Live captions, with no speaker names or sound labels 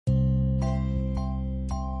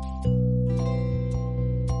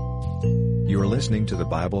listening to the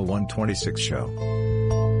Bible 126 show.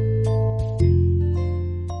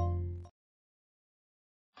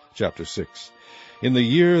 Chapter 6. In the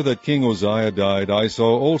year that King Uzziah died, I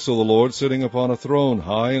saw also the Lord sitting upon a throne,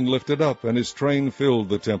 high and lifted up, and his train filled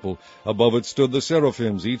the temple. Above it stood the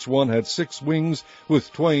seraphims. Each one had 6 wings.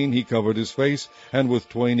 With twain he covered his face, and with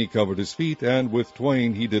twain he covered his feet, and with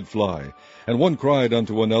twain he did fly. And one cried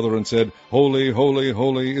unto another, and said, Holy, holy,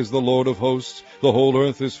 holy is the Lord of hosts. The whole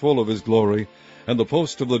earth is full of his glory. And the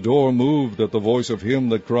post of the door moved at the voice of him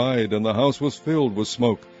that cried, and the house was filled with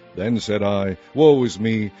smoke. Then said I, Woe is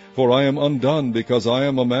me, for I am undone, because I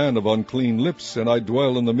am a man of unclean lips, and I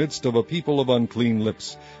dwell in the midst of a people of unclean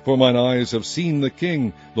lips. For mine eyes have seen the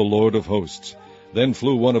King, the Lord of hosts. Then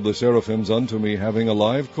flew one of the seraphims unto me, having a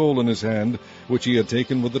live coal in his hand, which he had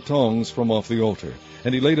taken with the tongs from off the altar.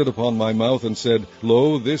 And he laid it upon my mouth, and said,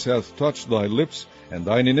 Lo, this hath touched thy lips, and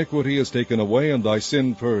thine iniquity is taken away, and thy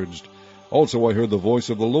sin purged. Also I heard the voice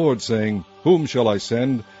of the Lord, saying, Whom shall I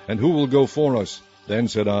send, and who will go for us? Then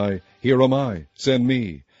said I, Here am I, send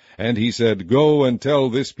me. And he said, Go and tell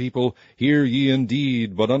this people, Hear ye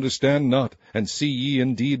indeed, but understand not, and see ye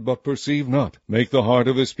indeed, but perceive not. Make the heart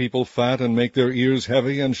of this people fat, and make their ears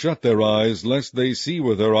heavy, and shut their eyes, lest they see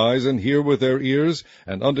with their eyes, and hear with their ears,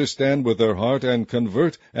 and understand with their heart, and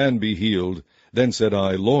convert, and be healed. Then said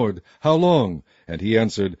I, Lord, how long? And he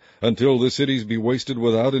answered, Until the cities be wasted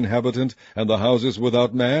without inhabitant, and the houses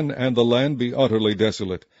without man, and the land be utterly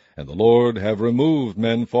desolate. And the Lord have removed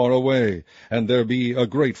men far away, and there be a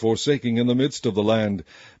great forsaking in the midst of the land.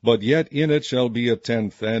 But yet in it shall be a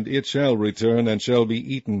tenth, and it shall return, and shall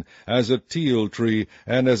be eaten, as a teil tree,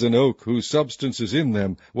 and as an oak, whose substance is in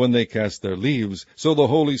them, when they cast their leaves. So the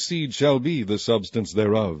holy seed shall be the substance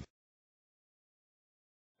thereof.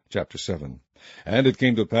 Chapter 7. And it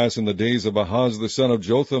came to pass in the days of Ahaz the son of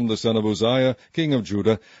Jotham the son of Uzziah, king of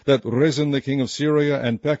Judah, that Rezin the king of Syria,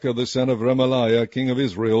 and Pekah the son of Remaliah, king of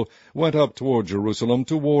Israel, went up toward Jerusalem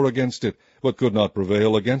to war against it, but could not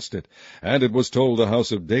prevail against it. And it was told the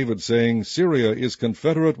house of David, saying, Syria is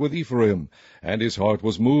confederate with Ephraim. And his heart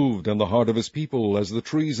was moved, and the heart of his people, as the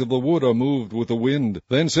trees of the wood are moved with the wind.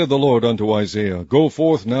 Then said the Lord unto Isaiah, Go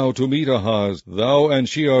forth now to meet Ahaz, thou and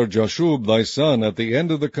Shear-Jashub thy son, at the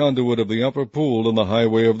end of the conduit of the upper pool in the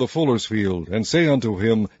highway of the fuller's field, and say unto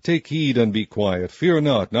him, Take heed and be quiet, fear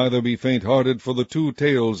not, neither be faint-hearted for the 2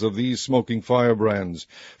 tails of these smoking firebrands,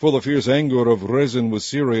 for the fierce anger of Rezin with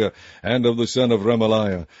Syria, and of the son of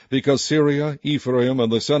Remaliah, because Syria, Ephraim,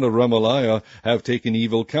 and the son of Remaliah have taken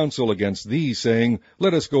evil counsel against thee, saying,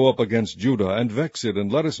 Let us go up against Judah, and vex it,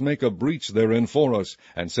 and let us make a breach therein for us,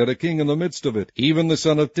 and set a king in the midst of it, even the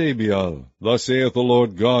son of Tabeal. Thus saith the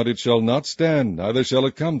Lord God, It shall not stand, neither shall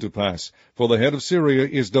it come to pass. For the head of Syria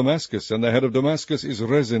is Damascus, and the head of Damascus is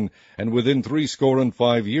Rezin, and within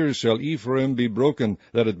 65 years shall Ephraim be broken,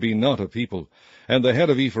 that it be not a people. And the head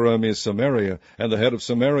of Ephraim is Samaria, and the head of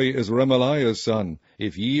Samaria is Remaliah's son.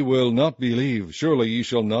 If ye will not believe, surely ye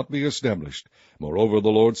shall not be established. Moreover the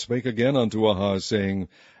Lord spake again unto Ahaz, saying,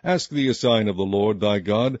 Ask thee a sign of the Lord thy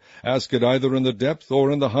God, ask it either in the depth or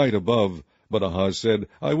in the height above. But Ahaz said,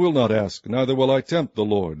 I will not ask, neither will I tempt the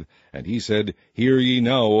Lord. And he said, Hear ye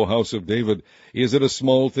now, O house of David. Is it a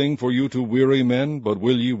small thing for you to weary men, but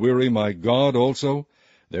will ye weary my God also?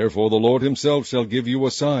 Therefore the Lord himself shall give you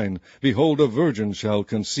a sign. Behold, a virgin shall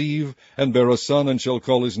conceive, and bear a son, and shall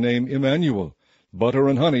call his name Emmanuel. Butter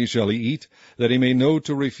and honey shall he eat, that he may know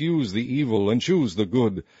to refuse the evil, and choose the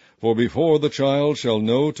good. For before the child shall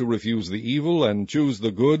know to refuse the evil, and choose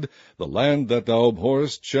the good, the land that thou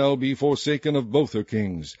abhorrest shall be forsaken of both her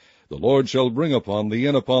kings. The Lord shall bring upon thee,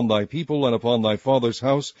 and upon thy people, and upon thy father's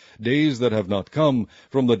house, days that have not come,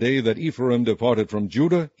 from the day that Ephraim departed from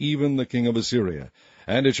Judah, even the king of Assyria.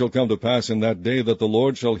 And it shall come to pass in that day that the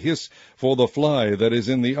Lord shall hiss for the fly that is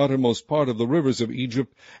in the uttermost part of the rivers of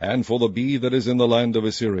Egypt, and for the bee that is in the land of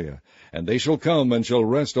Assyria. And they shall come, and shall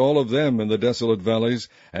rest all of them in the desolate valleys,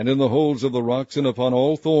 and in the holes of the rocks, and upon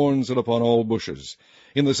all thorns, and upon all bushes.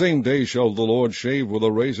 In the same day shall the Lord shave with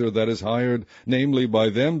a razor that is hired, namely by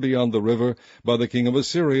them beyond the river, by the king of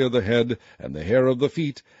Assyria the head, and the hair of the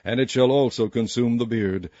feet, and it shall also consume the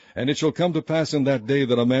beard. And it shall come to pass in that day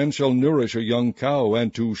that a man shall nourish a young cow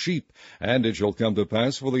and 2 sheep. And it shall come to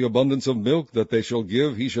pass for the abundance of milk that they shall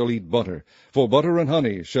give, he shall eat butter. For butter and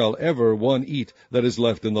honey shall ever one eat that is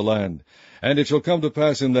left in the land. And it shall come to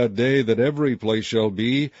pass in that day that every place shall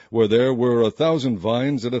be, where there were 1,000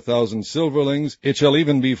 vines and 1,000 silverlings, it shall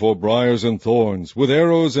even be for briars and thorns. With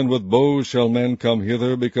arrows and with bows shall men come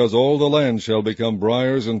hither, because all the land shall become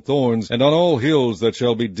briars and thorns, and on all hills that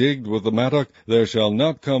shall be digged with the mattock there shall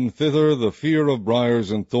not come thither the fear of briars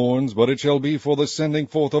and thorns, but it shall be for the sending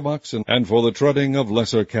forth of oxen, and for the treading of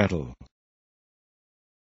lesser cattle.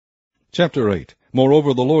 Chapter 8.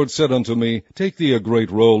 Moreover the Lord said unto me, Take thee a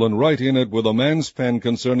great roll, and write in it with a man's pen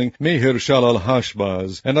concerning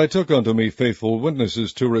Maher-shalal-hash-baz. And I took unto me faithful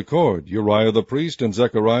witnesses to record, Uriah the priest, and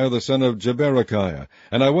Zechariah the son of Jeberechiah.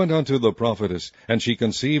 And I went unto the prophetess, and she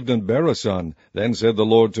conceived and bare a son. Then said the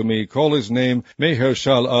Lord to me, Call his name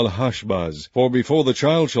Maher-shalal-hash-baz. For before the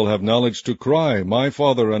child shall have knowledge to cry, My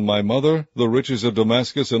father and my mother, the riches of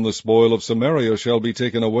Damascus and the spoil of Samaria shall be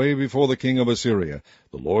taken away before the king of Assyria.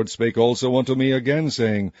 The Lord spake also unto me again,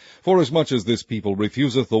 saying, Forasmuch as this people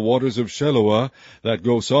refuseth the waters of Sheloah, that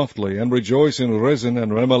go softly, and rejoice in Rezin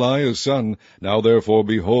and Remaliah's son, now therefore,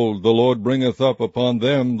 behold, the Lord bringeth up upon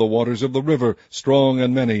them the waters of the river, strong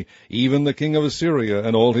and many, even the king of Assyria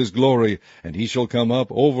and all his glory, and he shall come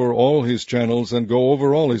up over all his channels, and go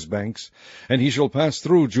over all his banks. And he shall pass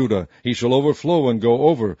through Judah, he shall overflow and go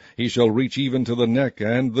over, he shall reach even to the neck,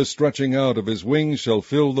 and the stretching out of his wings shall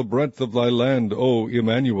fill the breadth of thy land, O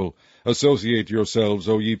Emmanuel. Associate yourselves,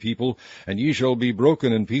 O ye people, and ye shall be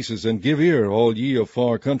broken in pieces, and give ear, all ye of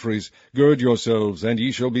far countries. Gird yourselves, and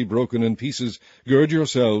ye shall be broken in pieces. Gird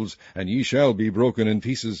yourselves, and ye shall be broken in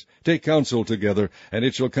pieces. Take counsel together, and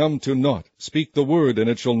it shall come to naught. Speak the word, and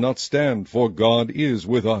it shall not stand, for God is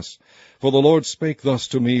with us. For the Lord spake thus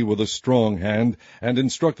to me with a strong hand, and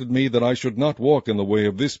instructed me that I should not walk in the way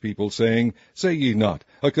of this people, saying, Say ye not,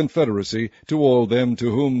 a confederacy, to all them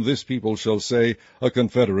to whom this people shall say, a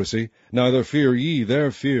confederacy. Neither fear ye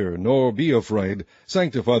their fear, nor be afraid.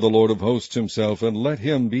 Sanctify the Lord of hosts himself, and let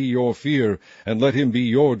him be your fear, and let him be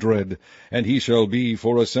your dread. And he shall be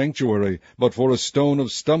for a sanctuary, but for a stone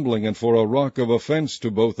of stumbling, and for a rock of offense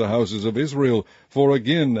to both the houses of Israel, for a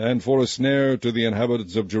gin, and for a snare to the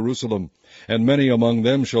inhabitants of Jerusalem. And many among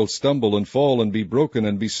them shall stumble and fall, and be broken,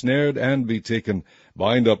 and be snared, and be taken.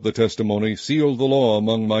 Bind up the testimony, seal the law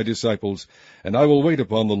among my disciples. And I will wait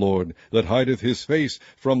upon the Lord, that hideth his face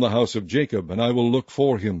from the house of Jacob, and I will look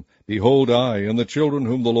for him. Behold, I and the children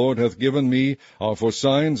whom the Lord hath given me are for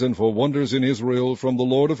signs and for wonders in Israel from the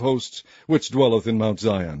Lord of hosts, which dwelleth in Mount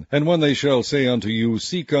Zion. And when they shall say unto you,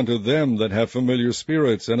 Seek unto them that have familiar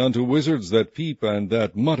spirits, and unto wizards that peep and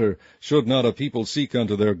that mutter, should not a people seek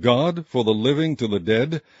unto their God, for the living to the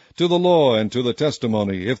dead? To the law and to the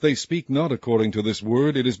testimony, if they speak not according to this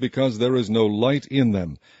word, it is because there is no light in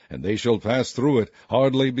them. And they shall pass through it,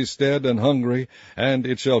 hardly bestead and hungry. And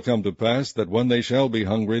it shall come to pass that when they shall be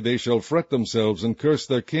hungry, they shall fret themselves, and curse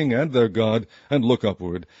their king and their God, and look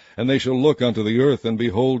upward. And they shall look unto the earth, and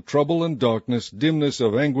behold trouble and darkness, dimness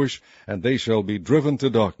of anguish, and they shall be driven to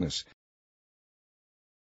darkness.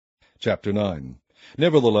 Chapter 9.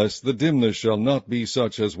 Nevertheless, the dimness shall not be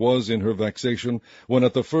such as was in her vexation, when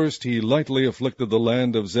at the first he lightly afflicted the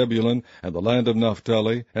land of Zebulun and the land of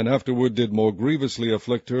Naphtali, and afterward did more grievously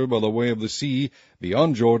afflict her by the way of the sea,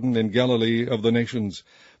 beyond Jordan, in Galilee of the nations.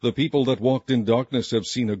 The people that walked in darkness have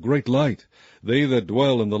seen a great light. They that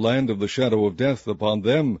dwell in the land of the shadow of death, upon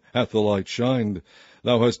them hath the light shined.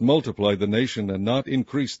 Thou hast multiplied the nation, and not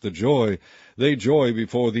increased the joy. They joy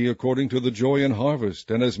before thee according to the joy in harvest,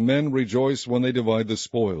 and as men rejoice when they divide the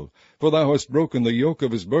spoil. For thou hast broken the yoke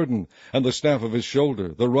of his burden, and the staff of his shoulder,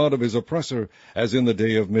 the rod of his oppressor, as in the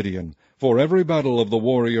day of Midian. For every battle of the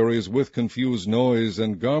warrior is with confused noise,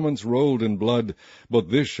 and garments rolled in blood.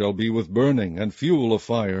 But this shall be with burning, and fuel of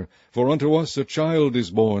fire. For unto us a child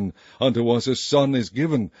is born, unto us a son is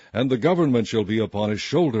given, and the government shall be upon his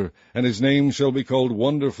shoulder, and his name shall be called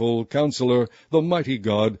Wonderful, Counselor, the Mighty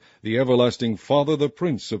God, the Everlasting Father, the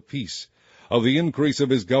Prince of Peace. Of the increase of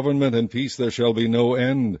his government and peace there shall be no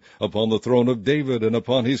end, upon the throne of David, and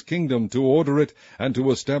upon his kingdom, to order it, and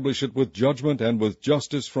to establish it with judgment and with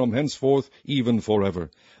justice from henceforth, even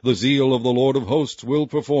forever. The zeal of the Lord of hosts will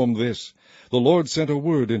perform this. The Lord sent a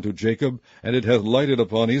word into Jacob, and it hath lighted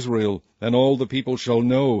upon Israel. And all the people shall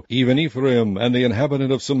know, even Ephraim and the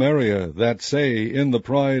inhabitant of Samaria, that say in the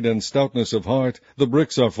pride and stoutness of heart, The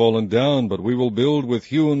bricks are fallen down, but we will build with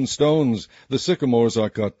hewn stones. The sycamores are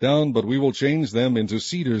cut down, but we will change them into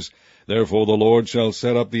cedars. Therefore the Lord shall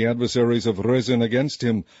set up the adversaries of Rezin against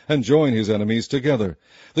him, and join his enemies together.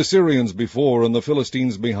 The Syrians before, and the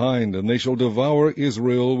Philistines behind, and they shall devour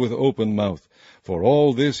Israel with open mouth. For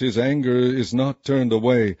all this his anger is not turned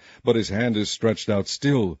away, but his hand is stretched out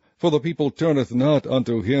still. For the people turneth not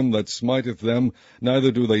unto him that smiteth them,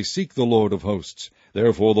 neither do they seek the Lord of hosts.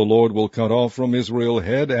 Therefore the Lord will cut off from Israel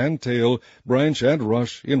head and tail, branch and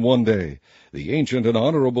rush, in one day. The ancient and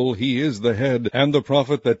honorable, he is the head, and the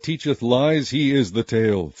prophet that teacheth lies, he is the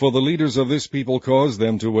tail. For the leaders of this people cause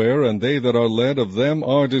them to err, and they that are led of them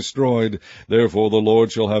are destroyed. Therefore the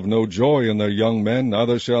Lord shall have no joy in their young men,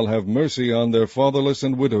 neither shall have mercy on their fatherless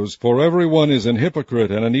and widows. For every one is an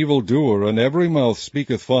hypocrite and an evildoer, and every mouth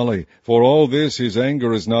speaketh folly. For all this his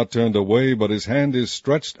anger is not turned away, but his hand is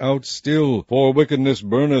stretched out still. For wickedness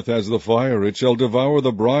burneth as the fire, it shall devour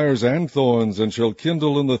the briers and thorns, and shall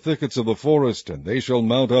kindle in the thickets of the forest, and they shall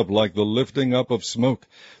mount up like the lifting up of smoke.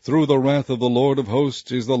 Through the wrath of the Lord of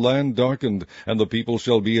hosts is the land darkened, and the people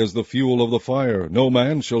shall be as the fuel of the fire. No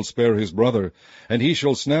man shall spare his brother. And he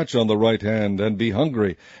shall snatch on the right hand, and be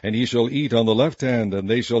hungry, and he shall eat on the left hand, and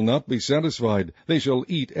they shall not be satisfied. They shall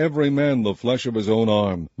eat every man the flesh of his own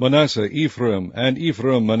arm. Manasseh Ephraim, and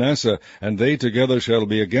Ephraim Manasseh, and they together shall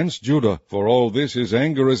be against Judah. For all this his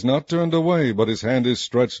anger is not turned away, but his hand is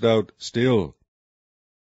stretched out still.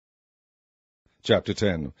 Chapter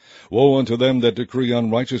 10. Woe unto them that decree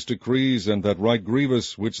unrighteous decrees, and that write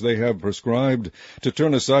grievous, which they have prescribed, to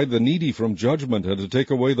turn aside the needy from judgment, and to take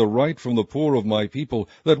away the right from the poor of my people,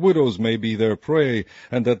 that widows may be their prey,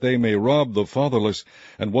 and that they may rob the fatherless.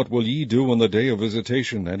 And what will ye do in the day of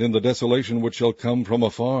visitation, and in the desolation which shall come from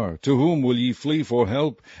afar? To whom will ye flee for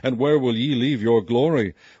help, and where will ye leave your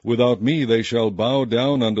glory? Without me they shall bow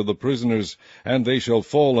down unto the prisoners, and they shall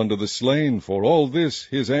fall unto the slain. For all this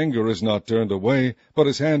his anger is not turned away, but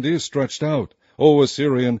his hand is stretched out. O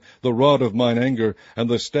Assyrian, the rod of mine anger, and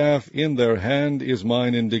the staff in their hand is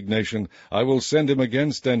mine indignation. I will send him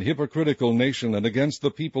against an hypocritical nation, and against the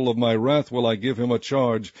people of my wrath will I give him a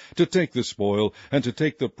charge, to take the spoil, and to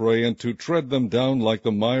take the prey, and to tread them down like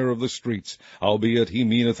the mire of the streets. Howbeit he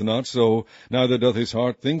meaneth not so, neither doth his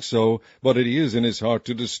heart think so, but it is in his heart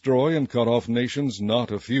to destroy and cut off nations, not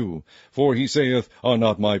a few. For he saith, Are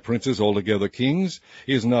not my princes altogether kings?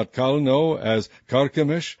 Is not Calno as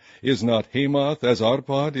Carchemish? Is not Hamath as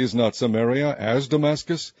Arpad? Is not Samaria as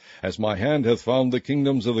Damascus? As my hand hath found the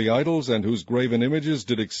kingdoms of the idols, and whose graven images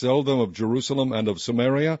did excel them of Jerusalem and of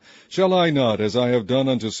Samaria, shall I not, as I have done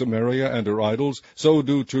unto Samaria and her idols, so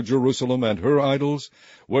do to Jerusalem and her idols?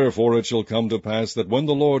 Wherefore it shall come to pass that when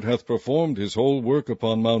the Lord hath performed his whole work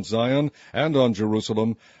upon Mount Zion and on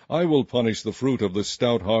Jerusalem, I will punish the fruit of the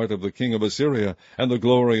stout heart of the king of Assyria, and the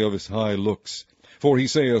glory of his high looks. For he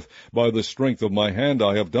saith, By the strength of my hand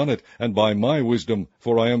I have done it, and by my wisdom,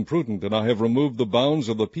 for I am prudent, and I have removed the bounds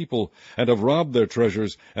of the people, and have robbed their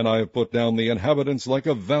treasures, and I have put down the inhabitants like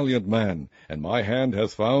a valiant man. And my hand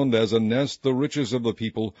hath found as a nest the riches of the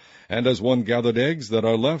people, and as one gathered eggs that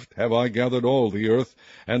are left, have I gathered all the earth,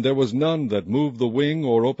 and there was none that moved the wing,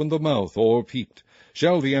 or opened the mouth, or peeped.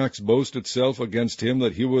 Shall the axe boast itself against him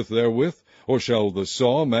that heweth therewith? Or shall the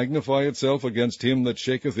saw magnify itself against him that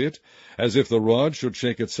shaketh it? As if the rod should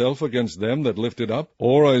shake itself against them that lift it up?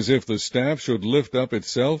 Or as if the staff should lift up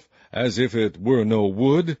itself, as if it were no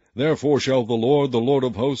wood? Therefore shall the Lord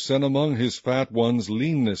of hosts, send among his fat ones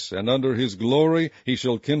leanness, and under his glory he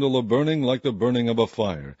shall kindle a burning like the burning of a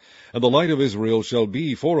fire. And the light of Israel shall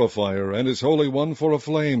be for a fire, and his Holy One for a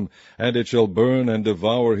flame, and it shall burn and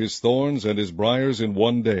devour his thorns and his briers in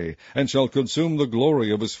one day, and shall consume the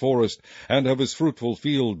glory of his forest, and of his fruitful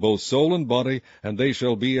field, both soul and body, and they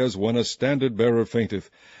shall be as when a standard-bearer fainteth.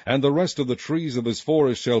 And the rest of the trees of his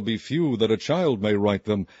forest shall be few, that a child may write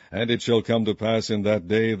them. And it shall come to pass in that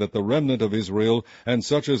day that the remnant of Israel, and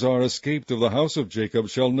such as are escaped of the house of Jacob,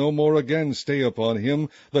 shall no more again stay upon him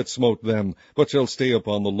that smote them, but shall stay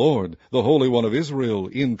upon the Lord, the Holy One of Israel,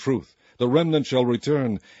 in truth. The remnant shall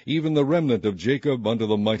return, even the remnant of Jacob, unto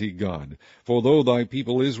the mighty God. For though thy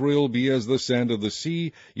people Israel be as the sand of the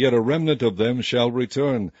sea, yet a remnant of them shall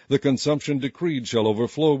return. The consumption decreed shall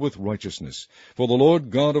overflow with righteousness. For the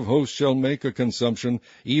Lord God of hosts shall make a consumption,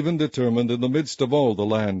 even determined in the midst of all the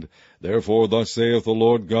land. Therefore thus saith the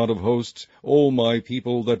Lord God of hosts, O my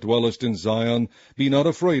people that dwellest in Zion, be not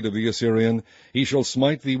afraid of the Assyrian. He shall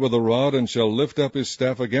smite thee with a rod, and shall lift up his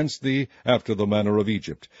staff against thee, after the manner of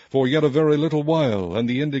Egypt. For yet a very little while, and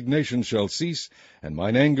the indignation shall cease, and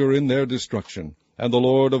mine anger in their destruction. And the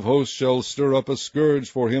Lord of hosts shall stir up a scourge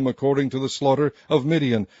for him according to the slaughter of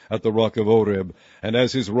Midian at the rock of Oreb. And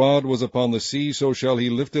as his rod was upon the sea, so shall he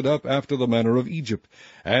lift it up after the manner of Egypt.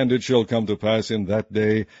 And it shall come to pass in that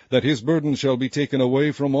day, that his burden shall be taken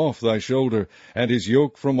away from off thy shoulder, and his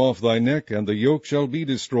yoke from off thy neck, and the yoke shall be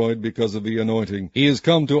destroyed because of the anointing. He is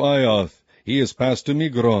come to Aiath. He is passed to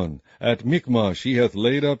Migron. At Michmash he hath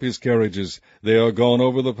laid up his carriages. They are gone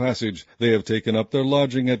over the passage. They have taken up their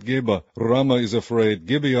lodging at Geba. Ramah is afraid.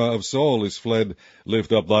 Gibeah of Saul is fled.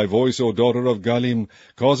 Lift up thy voice, O daughter of Galim.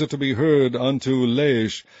 Cause it to be heard unto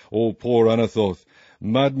Laish, O poor Anathoth.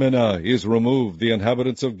 Madmenah is removed. The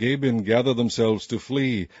inhabitants of Gabin gather themselves to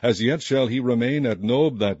flee. As yet shall he remain at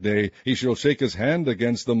Nob that day. He shall shake his hand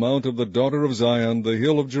against the mount of the daughter of Zion, the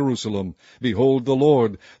hill of Jerusalem. Behold, the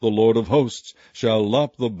Lord of hosts, shall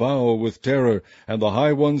lop the bough with terror, and the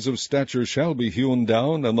high ones of stature shall be hewn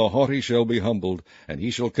down, and the haughty shall be humbled. And he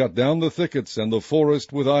shall cut down the thickets and the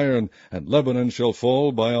forest with iron, and Lebanon shall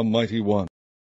fall by a mighty one.